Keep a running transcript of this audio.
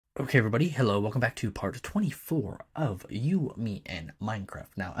Okay, everybody, hello, welcome back to part 24 of You, Me, and Minecraft.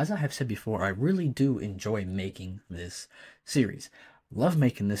 Now, as I have said before, I really do enjoy making this series. Love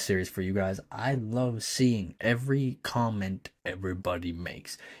making this series for you guys. I love seeing every comment everybody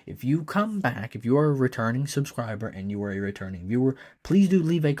makes. If you come back, if you are a returning subscriber and you are a returning viewer, please do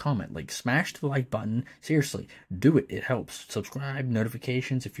leave a comment. Like, smash the like button. Seriously, do it. It helps. Subscribe,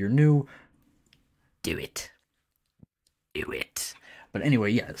 notifications. If you're new, do it. Do it. But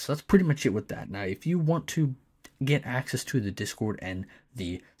anyway, yeah, so that's pretty much it with that. Now, if you want to get access to the Discord and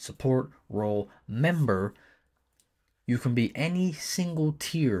the support role member, you can be any single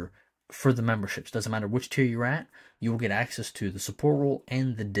tier for the memberships. Doesn't matter which tier you're at, you will get access to the support role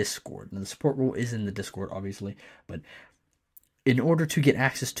and the Discord. Now, the support role is in the Discord, obviously, but in order to get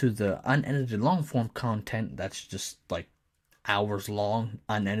access to the unedited long form content, that's just like hours long,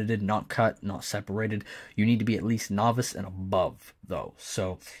 unedited, not cut, not separated. You need to be at least novice and above, though.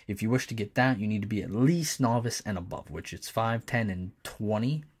 So if you wish to get that, you need to be at least novice and above, which it's 5, 10, and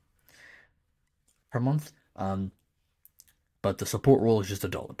 20 per month. But the support role is just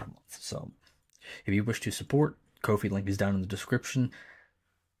 $1 per month. So if you wish to support, Ko-fi link is down in the description.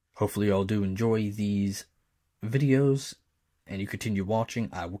 Hopefully you all do enjoy these videos and you continue watching.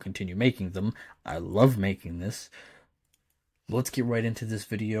 I will continue making them. I love making this. Let's get right into this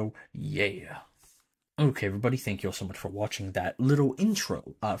video. Yeah. Okay, everybody, thank you all so much for watching that little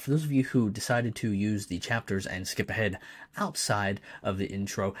intro. For those of you who decided to use the chapters and skip ahead outside of the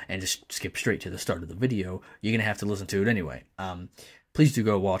intro and just skip straight to the start of the video, you're going to have to listen to it anyway. Please do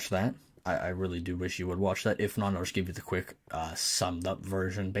go watch that. I really do wish you would watch that. If not, I'll just give you the quick summed up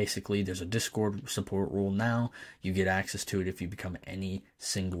version. Basically, there's a Discord support rule now. You get access to it if you become any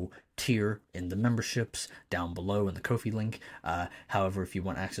single tier in the memberships down below in the Ko-fi link. However, if you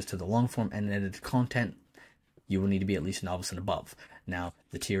want access to the long form and edited content, you will need to be at least novice and above. Now,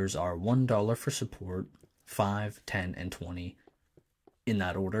 the tiers are $1 for support, 5, 10, and 20 in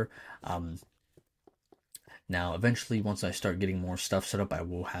that order. Now, eventually, once I start getting more stuff set up, I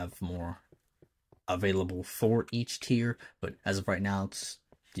will have more available for each tier. But as of right now, it's,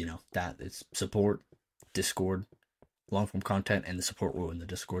 it's support, Discord, long form content, and the support rule in the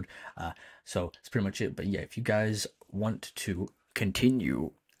Discord. So that's pretty much it. But yeah, if you guys want to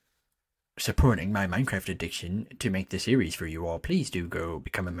continue supporting my Minecraft addiction to make the series for you all, please do go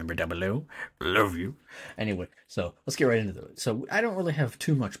become a member down below. Love you. Anyway, so let's get right into it. So I don't really have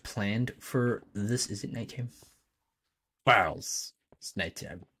too much planned for this. Is it nighttime? Wow, it's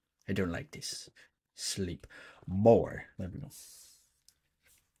nighttime. I don't like this. Sleep more. There we go.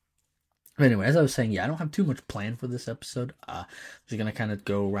 But anyway, as I was saying, yeah, I don't have too much planned for this episode. Just gonna kind of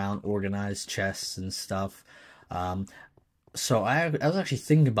go around, organize chests and stuff. So I was actually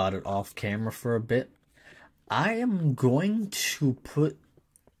thinking about it off camera for a bit. I am going to put...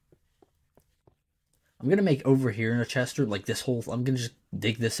 I'm going to make over here in a chester, like this whole... I'm going to just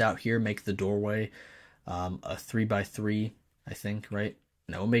dig this out here, make the doorway a 3x3, I think, right?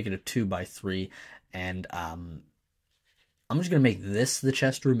 No, we'll make it a 2x3. And I'm just going to make this the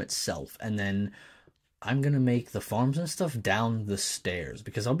chest room itself. And then I'm going to make the farms and stuff down the stairs,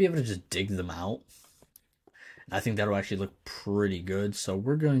 because I'll be able to just dig them out. I think that'll actually look pretty good. So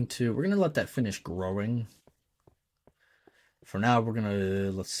we're gonna let that finish growing. For now, we're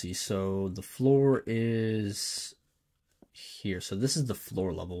gonna, let's see. So the floor is here. So this is the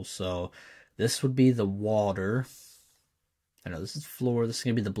floor level. So this would be the water. I know this is floor. This is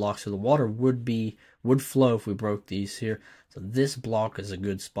gonna be the block. So the water would flow if we broke these here. So this block is a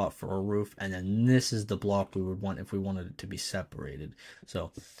good spot for a roof, and then this is the block we would want if we wanted it to be separated.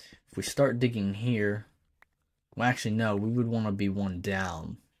 So if we start digging here. Well, actually, no, we would want to be one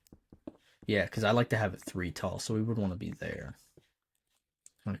down. Yeah, because I like to have it 3 tall, so we would want to be there.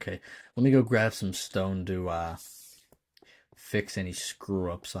 Okay, let me go grab some stone to fix any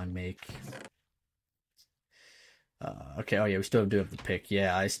screw-ups I make. Okay, oh yeah, we still do have the pick.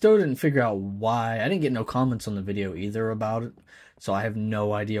 Yeah, I still didn't figure out why. I didn't get no comments on the video either about it, so I have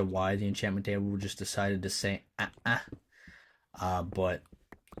no idea why the enchantment table just decided to say, but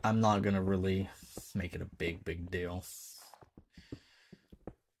I'm not going to really make it a big deal.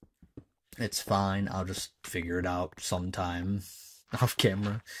 It's fine. I'll just figure it out sometime off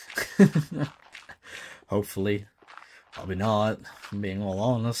camera. Hopefully. Probably not. I'm being all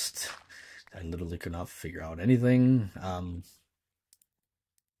honest. I literally could not figure out anything.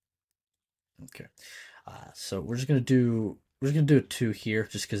 Okay. So we're just gonna do a 2 here,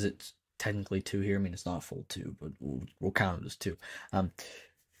 just because it's technically 2 here. I mean, it's not full 2, but we'll count it as 2.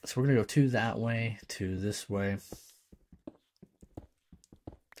 So we're going to go 2 that way, 2 this way.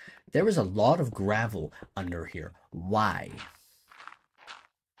 There is a lot of gravel under here. Why?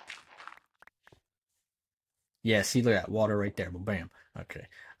 Yeah, see, look at that water right there. But bam. Okay.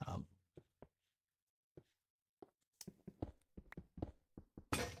 Um,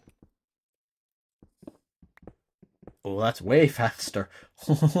 oh, that's way faster.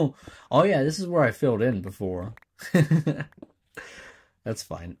 Oh yeah, this is where I filled in before. That's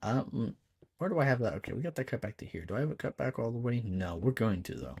fine. Where do I have that? Okay, we got that cut back to here. Do I have it cut back all the way? No, we're going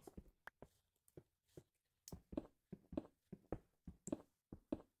to though.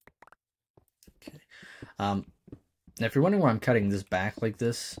 Okay. Now if you're wondering why I'm cutting this back like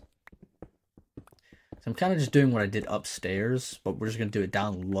this, I'm kind of just doing what I did upstairs, but we're just going to do it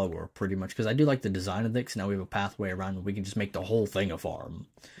down lower pretty much because I do like the design of this. Now we have a pathway around where we can just make the whole thing a farm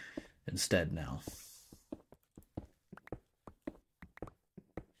instead now.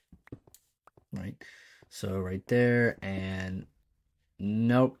 Right. So right there and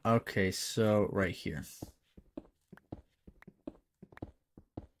nope. Okay, so right here.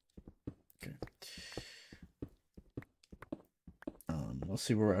 Okay. Let's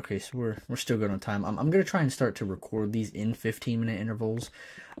see where. Okay, so we're still good on time. I'm gonna try and start to record these in 15-minute intervals.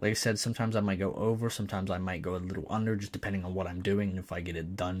 Like I said, sometimes I might go over, sometimes I might go a little under, just depending on what I'm doing and if I get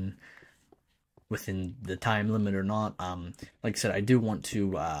it done within the time limit or not. Like I said, I do want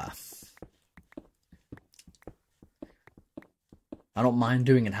to. I don't mind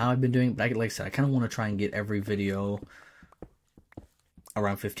doing it how I've been doing, but like I said, I kind of want to try and get every video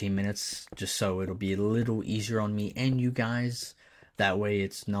around 15 minutes, just so it'll be a little easier on me and you guys. That way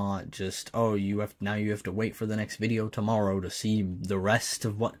it's not just, oh, you have to wait for the next video tomorrow to see the rest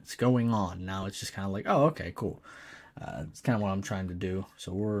of what's going on. Now it's just kind of like, oh, okay, cool. It's kind of what I'm trying to do.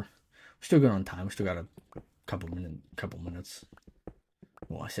 So we're still good on time. We still got a couple minutes.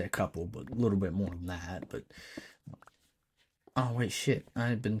 Well, I say a couple, but a little bit more than that. But oh wait, shit!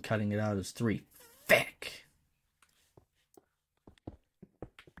 I've been cutting it out as 3. Feck.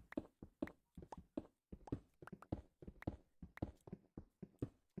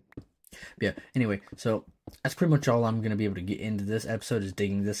 Yeah, anyway, so that's pretty much all I'm gonna be able to get into this episode is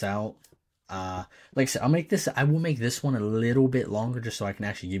digging this out. Like I said, I will make this one a little bit longer just so I can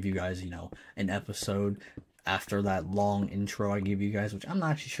actually give you guys, an episode after that long intro I give you guys, which I'm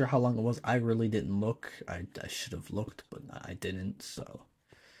not actually sure how long it was. I really didn't look. I should have looked, but I didn't, so.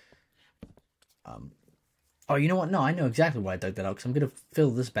 Oh, you know what? No, I know exactly why I dug that out, because I'm gonna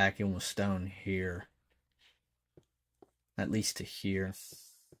fill this back in with stone here. At least to here.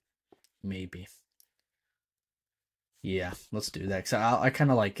 Maybe. Yeah, let's do that. Cause I kind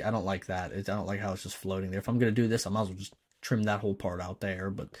of like, I don't like that. I don't like how it's just floating there. If I'm gonna do this, I might as well just trim that whole part out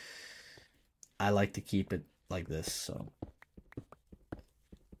there. But I like to keep it like this. So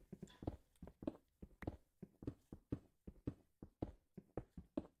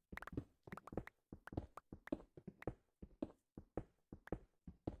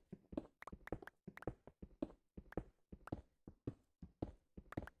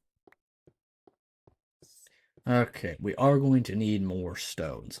okay, we are going to need more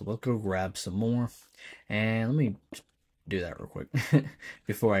stone. So let's go grab some more. And let me do that real quick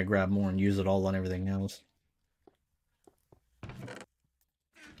before I grab more and use it all on everything else.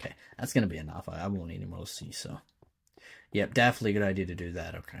 Okay, that's gonna be enough. I won't need any more see. So yep, definitely a good idea to do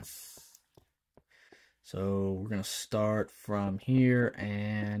that. Okay. So we're gonna start from here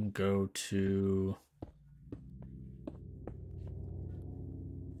and go to,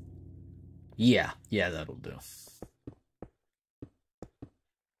 yeah, that'll do.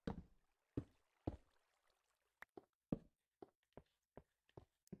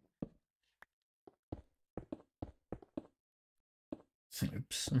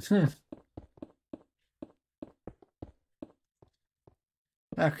 Oops.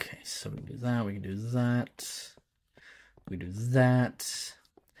 Okay, so we can do that, we can do that, we do that.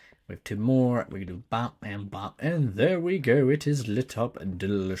 We have 2 more, we can do bop, and there we go, it is lit up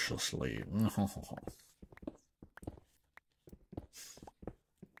deliciously.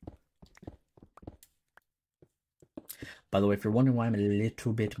 By the way, if you're wondering why I'm a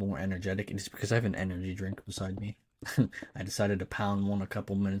little bit more energetic, it's because I have an energy drink beside me. I decided to pound one a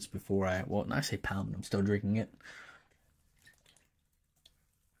couple minutes before well, I say pound, I'm still drinking it.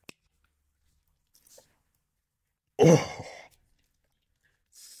 Oh.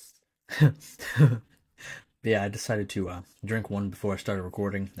 Yeah, I decided to drink one before I started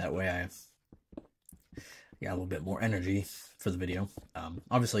recording. That way I got a little bit more energy for the video.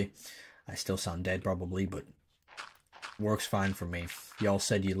 Obviously, I still sound dead probably, but works fine for me. Y'all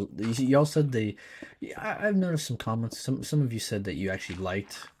said y'all said I've noticed some comments. Some of you said that you actually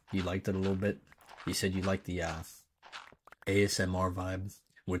liked it a little bit. You said you liked the ASMR vibe,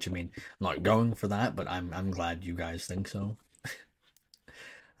 which I mean, I'm not going for that, but I'm glad you guys think so.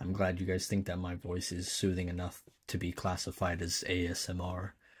 I'm glad you guys think that my voice is soothing enough to be classified as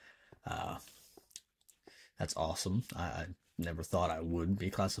ASMR. Uh, that's awesome. I never thought I would be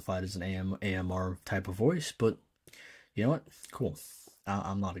classified as an AMR type of voice, but you know what? Cool.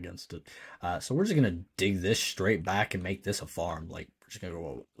 I'm not against it. So we're just gonna dig this straight back and make this a farm. Like we're just gonna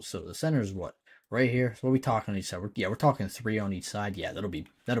go. So the center is what? Right here. So what are we talking on each side? We're talking 3 on each side. Yeah, that'll be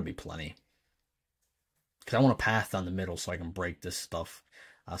plenty. Because I want a path down the middle so I can break this stuff.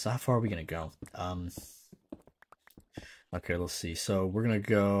 So how far are we gonna go? Okay, let's see. So we're gonna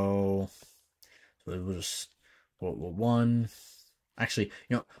go. So we'll just one. Actually,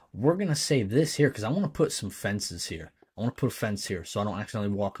 you know, we're gonna save this here because I want to put some fences here. I want to put a fence here so I don't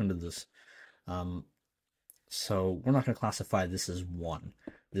accidentally walk into this. So we're not gonna classify this as 1.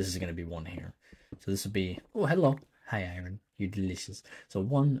 This is gonna be 1 here. So this would be. Oh, hello. Hi, Iron. You're delicious. So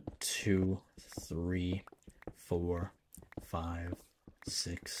 1, 2, 3, 4, 5,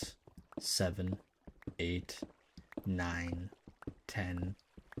 6, 7, 8, 9, 10,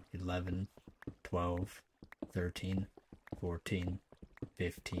 11, 12, 13, 14,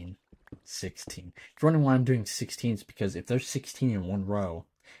 15, 16. If you're wondering why I'm doing 16s, because if there's 16 in one row,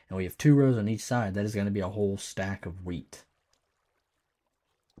 and we have 2 rows on each side, that is going to be a whole stack of wheat.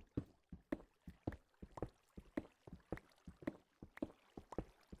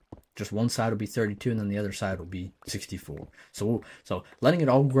 Just one side will be 32, and then the other side will be 64. So letting it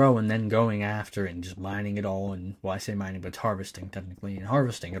all grow and then going after and just mining it all, and well, I say mining, but it's harvesting technically, and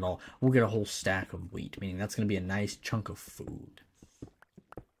harvesting it all, we'll get a whole stack of wheat, meaning that's going to be a nice chunk of food.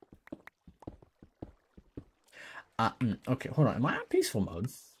 Okay, hold on. Am I on peaceful mode?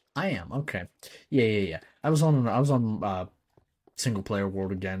 I am. Okay. Yeah. I was on single player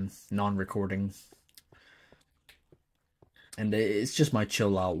world again, non-recording. And it's just my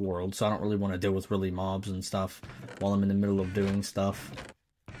chill out world, so I don't really want to deal with really mobs and stuff while I'm in the middle of doing stuff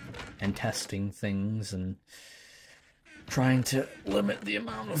and testing things and trying to limit the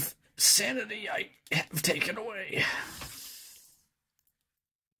amount of sanity I have taken away.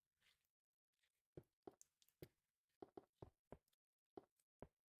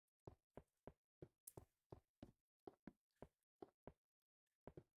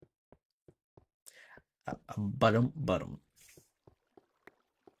 Bottom.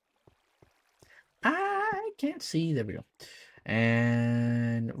 I can't see. There we go.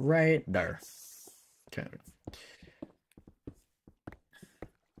 And right there. Okay.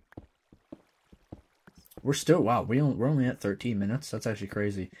 We're still, wow, we're only at 13 minutes. That's actually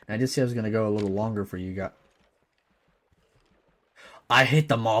crazy. And I did say I was going to go a little longer for you guys. I hit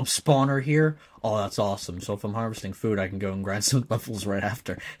the mob spawner here. Oh, that's awesome. So if I'm harvesting food, I can go and grind some levels right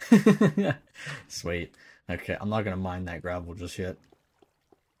after. Sweet. Okay, I'm not going to mine that gravel just yet.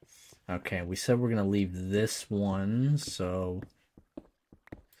 Okay, we said we're going to leave this one, so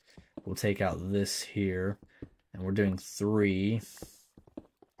we'll take out this here. And we're doing 3.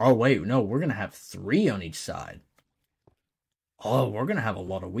 Oh, wait, no, we're going to have 3 on each side. Oh, we're going to have a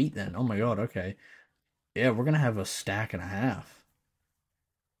lot of wheat then. Oh my god, okay. Yeah, we're going to have a stack and a half.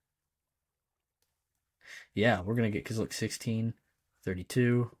 Yeah, we're going to get, because look, 16,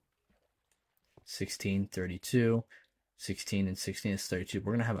 32, 16, 32, 16 and 16 is 32.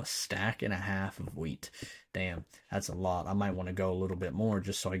 We're going to have a stack and a half of wheat. Damn, that's a lot. I might want to go a little bit more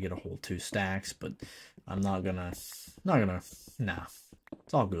just so I get a whole 2 stacks, but I'm not gonna, nah.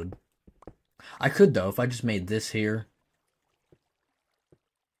 It's all good. I could, though, if I just made this here.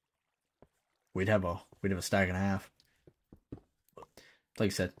 We'd have a stack and a half. But like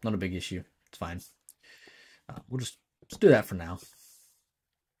I said, not a big issue. It's fine. We'll just do that for now.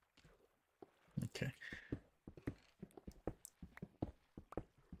 Okay.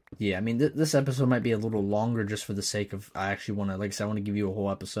 Yeah, I mean, this episode might be a little longer just for the sake of, I actually want to, like I said, I want to give you a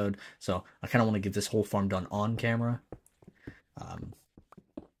whole episode. So I kind of want to get this whole farm done on camera.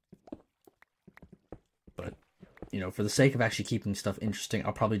 But, you know, for the sake of actually keeping stuff interesting,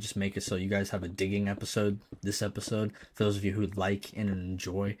 I'll probably just make it so you guys have a digging episode this episode. For those of you who like and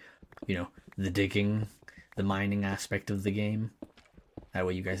enjoy, you know, the digging, the mining aspect of the game. That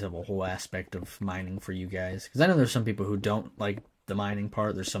way you guys have a whole aspect of mining for you guys. Because I know there's some people who don't like the mining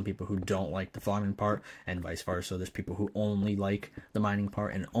part. There's some people who don't like the farming part, and vice versa. There's people who only like the mining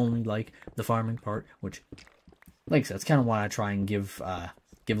part and only like the farming part, which, like I said, that's kind of why I try and give a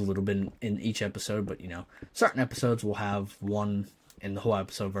little bit in each episode. But, you know, certain episodes will have one in the whole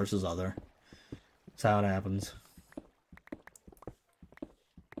episode versus other. That's how it happens.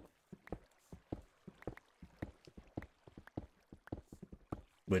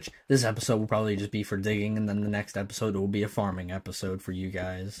 Which, this episode will probably just be for digging, and then the next episode will be a farming episode for you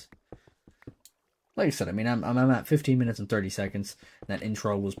guys. like I said, I mean, I'm at 15 minutes and 30 seconds. That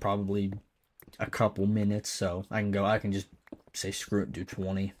intro was probably a couple minutes, so I can just say screw it, do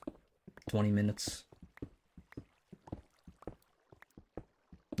 20 minutes.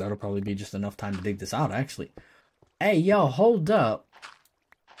 That'll probably be just enough time to dig this out, actually. Hey, yo, hold up.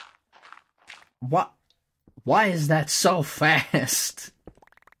 What? Why is that so fast?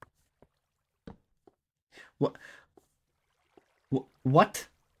 What? What?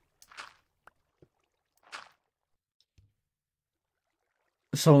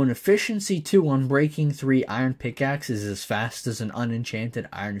 So an efficiency 2 on breaking 3 iron pickaxe is as fast as an unenchanted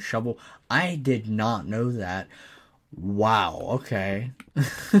iron shovel. I did not know that. Wow, okay.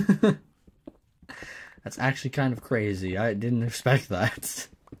 That's actually kind of crazy. I didn't expect that.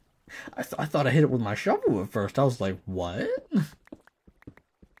 I thought I hit it with my shovel at first. I was like, what?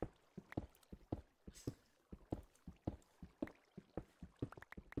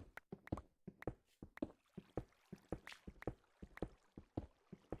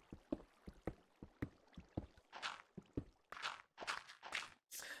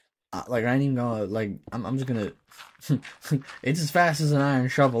 Like, I ain't even gonna, like, I'm just gonna, it's as fast as an iron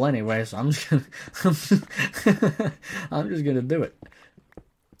shovel anyway, so I'm just gonna, I'm just gonna do it.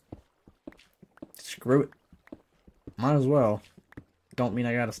 Screw it. Might as well. Don't mean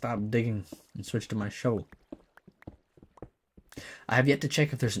I gotta stop digging and switch to my shovel. I have yet to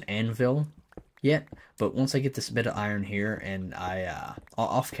check if there's an anvil yet, but once I get this bit of iron here and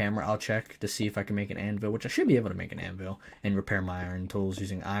off camera, I'll check to see if I can make an anvil, which I should be able to make an anvil and repair my iron tools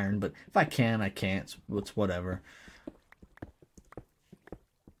using iron, but if I can, I can't. It's whatever.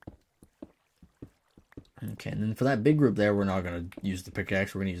 Okay, and then for that big group there, we're not going to use the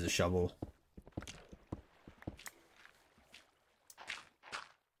pickaxe, we're going to use the shovel.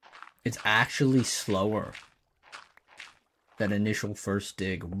 It's actually slower. That initial first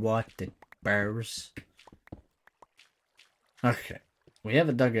dig. What the bears? Okay. We have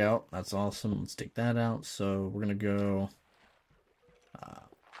it dug out. That's awesome. Let's take that out. So we're going to go...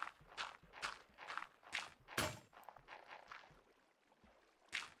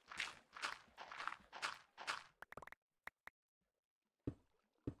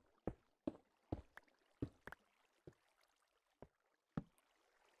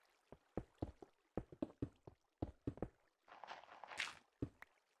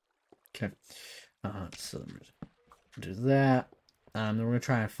 Okay. So do that. Then we're going to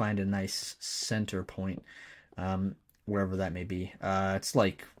try and find a nice center point. Wherever that may be. It's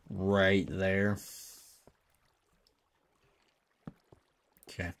like right there.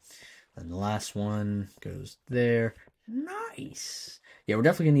 Okay. And the last one goes there. Nice. Yeah, we're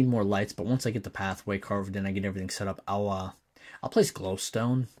definitely gonna need more lights, but once I get the pathway carved in, I get everything set up, I'll place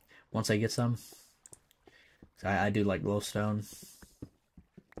glowstone once I get some. I do like glowstone.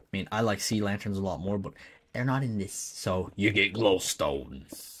 I mean, I like sea lanterns a lot more, but they're not in this, so you get glowstone.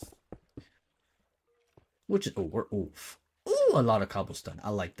 Which is, ooh, a lot of cobblestone. I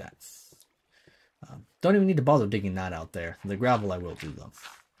like that. Don't even need to bother digging that out there. The gravel I will do, though.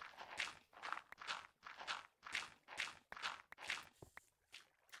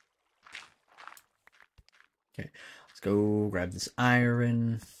 Okay, let's go grab this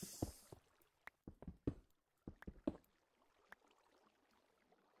iron.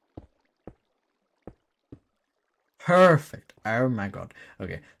 Perfect. Oh my god.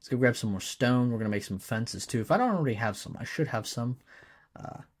 Okay, let's go grab some more stone. We're gonna make some fences too. If I don't already have some, I should have some.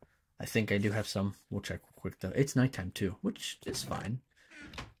 I think I do have some. We'll check real quick though. It's nighttime too, which is fine.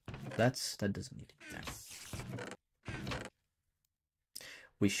 That doesn't need to be there.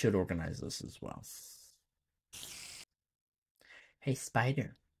 We should organize this as well. Hey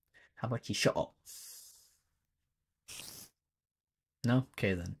spider, how about you shut up? No?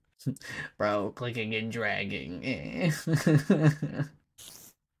 Okay then. Bro, clicking and dragging.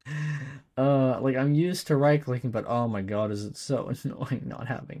 Like I'm used to right clicking, but oh my god, is it so annoying not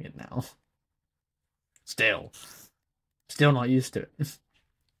having it now. Still not used to it.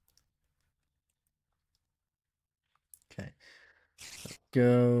 Okay.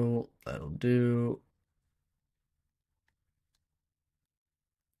 Go. That'll do.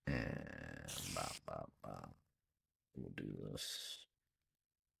 And we'll do this.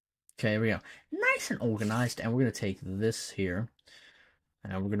 Okay, here we go. Nice and organized, and we're gonna take this here.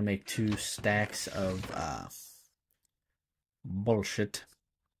 And we're gonna make 2 stacks of bullshit.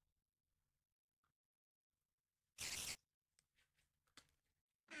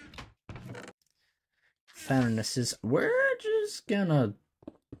 Furnaces. We're just gonna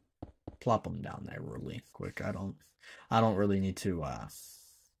plop them down there really quick. I don't really need to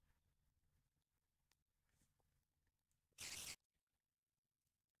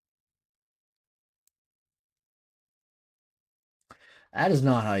That is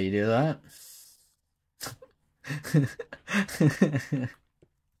not how you do that.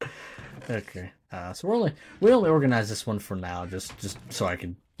 Okay. So we only organize this one for now, just so I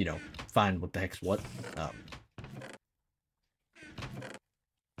can, find what the heck's what. Um,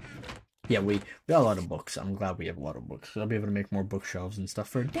 yeah, we got a lot of books. I'm glad we have a lot of books. I'll be able to make more bookshelves and stuff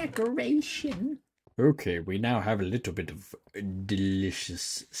for decoration. Okay, we now have a little bit of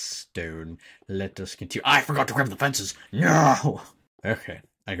delicious stone. Let us continue. I forgot to grab the fences. No. Okay,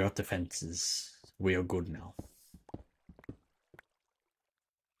 I got the fences. We are good now.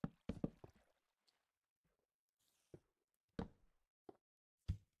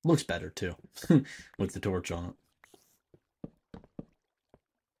 Looks better too, with the torch on it.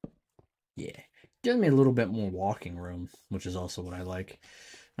 Yeah, gives me a little bit more walking room, which is also what I like.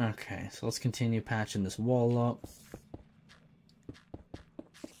 Okay, so let's continue patching this wall up.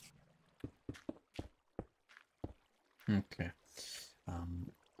 Okay,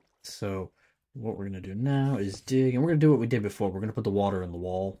 so what we're gonna do now is dig, and we're gonna do what we did before. We're gonna put the water in the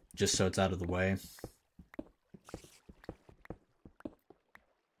wall, just so it's out of the way.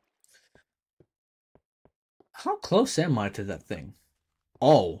 How close am I to that thing?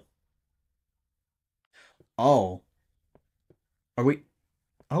 Oh. Oh. Are we...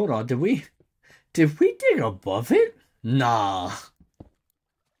 Hold on, did we dig above it? Nah.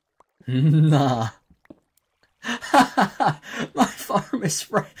 Nah. My farm is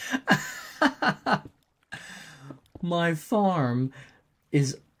right... My farm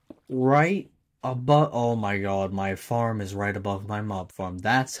is right above... Oh my god, my farm is right above my mob farm.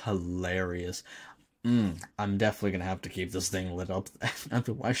 That's hilarious. I'm definitely gonna have to keep this thing lit up,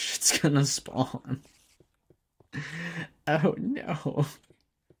 otherwise shit's gonna spawn. Oh no.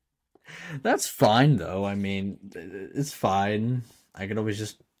 That's fine though, I mean, it's fine. I could always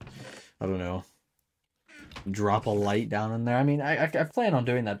just, I don't know, drop a light down in there. I mean, I plan on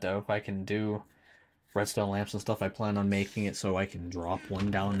doing that though. If I can do redstone lamps and stuff, I plan on making it so I can drop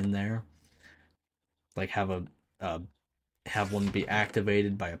one down in there. Like have one be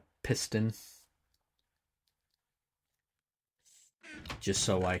activated by a piston. Just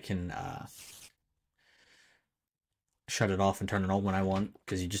so I can shut it off and turn it on when I want,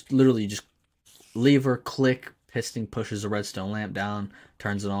 because you just literally just lever, click, piston pushes a redstone lamp down,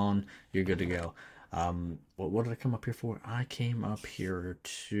 turns it on, you're good to go. What did I come up here for? I came up here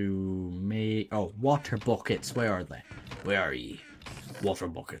to make water buckets. Where are they? Where are ye? Water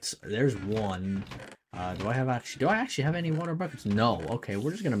buckets. There's one. Do I actually have any water buckets? No. Okay,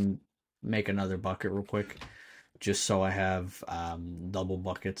 we're just gonna make another bucket real quick, just so I have double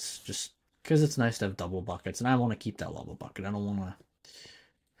buckets, just because it's nice to have double buckets, and I want to keep that level bucket. I don't want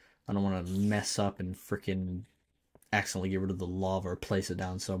to mess up and freaking accidentally get rid of the lava or place it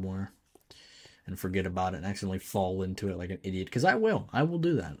down somewhere and forget about it and accidentally fall into it like an idiot. Because I will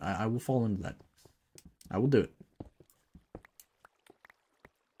do that. I will fall into that. I will do it.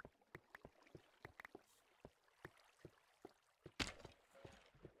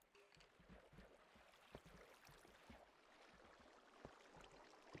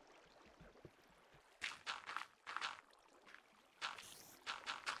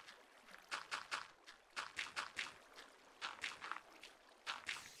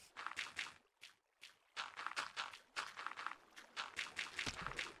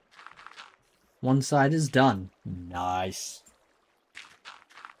 One side is done. Nice.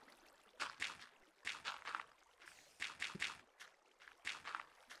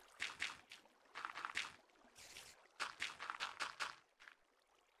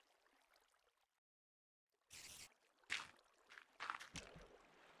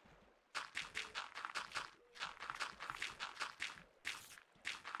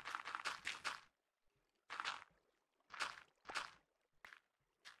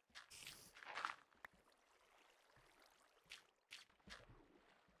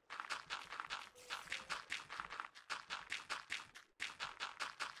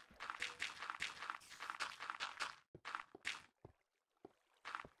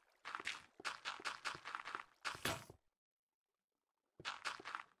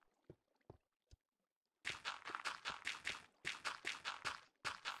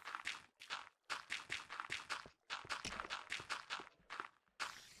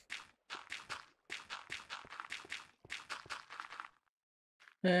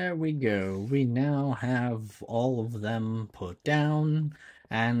 There we go. We now have all of them put down,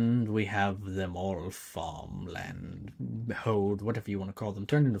 and we have them all farmland, hold, whatever you want to call them,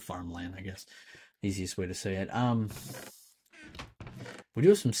 turned into farmland, I guess. Easiest way to say it. We do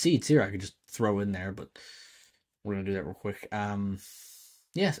have some seeds here I could just throw in there, but we're gonna do that real quick.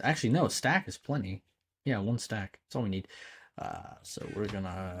 Yes, actually, no, a stack is plenty. Yeah, one stack. That's all we need. So we're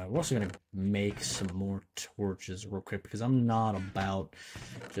also gonna make some more torches real quick because I'm not about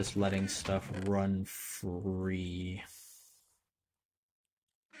just letting stuff run free.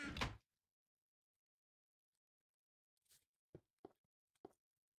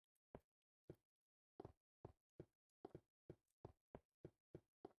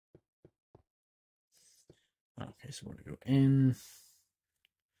 Okay, so we're gonna go in,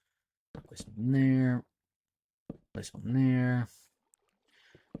 place them there, place one there,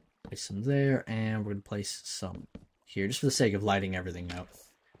 place some there, and we're gonna place some here just for the sake of lighting everything out.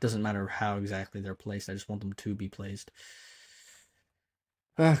 Doesn't matter how exactly they're placed, I just want them to be placed.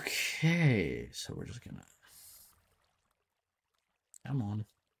 Okay, so we're just gonna, come on.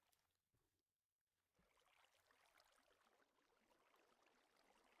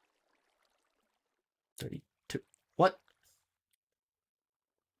 32. What?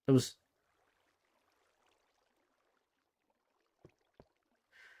 It was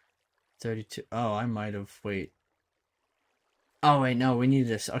 32. Oh, I might have. Wait. Oh, wait, no, we need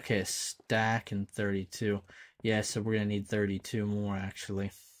this. Okay, a stack and 32. Yeah, so we're gonna need 32 more,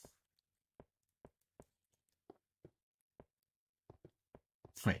 actually.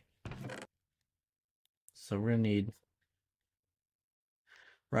 Wait. So we're gonna need.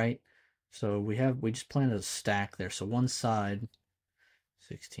 Right? So we just planted a stack there. So one side,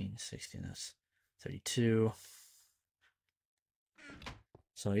 16, 16, that's 32.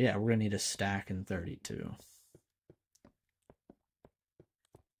 So yeah, we're gonna need a stack and 32.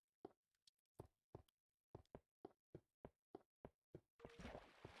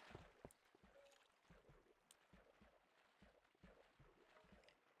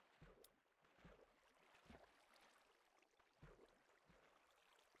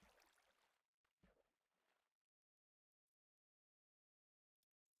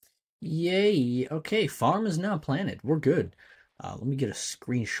 Yay! Okay, farm is now planted. We're good. Let me get a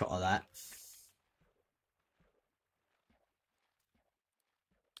screenshot of that.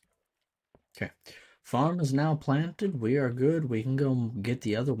 Okay, farm is now planted. We are good. We can go get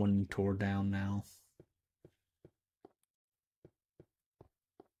the other one tore down now.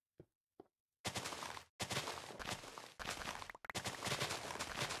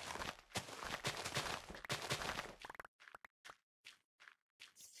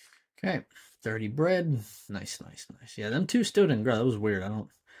 Okay, 30 bread. Nice, nice, nice. Yeah, them two still didn't grow. That was weird. I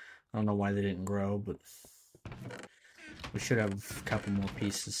don't know why they didn't grow, but we should have a couple more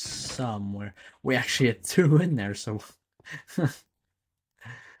pieces somewhere. We actually had two in there, so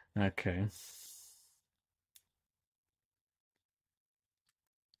okay.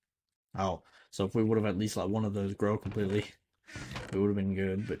 Oh, so if we would have at least let one of those grow completely, it would have been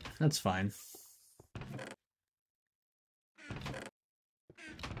good, but that's fine.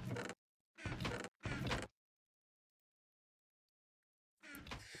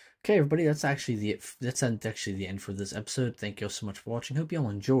 Okay, everybody, that's actually the end for this episode. Thank you all so much for watching. Hope you all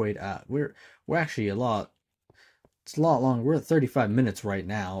enjoyed. We're actually it's a lot longer. We're at 35 minutes right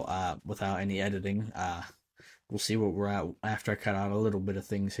now, without any editing. We'll see what we're at after I cut out a little bit of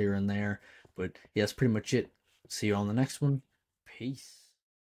things here and there. But yeah, that's pretty much it. See you on the next one. Peace.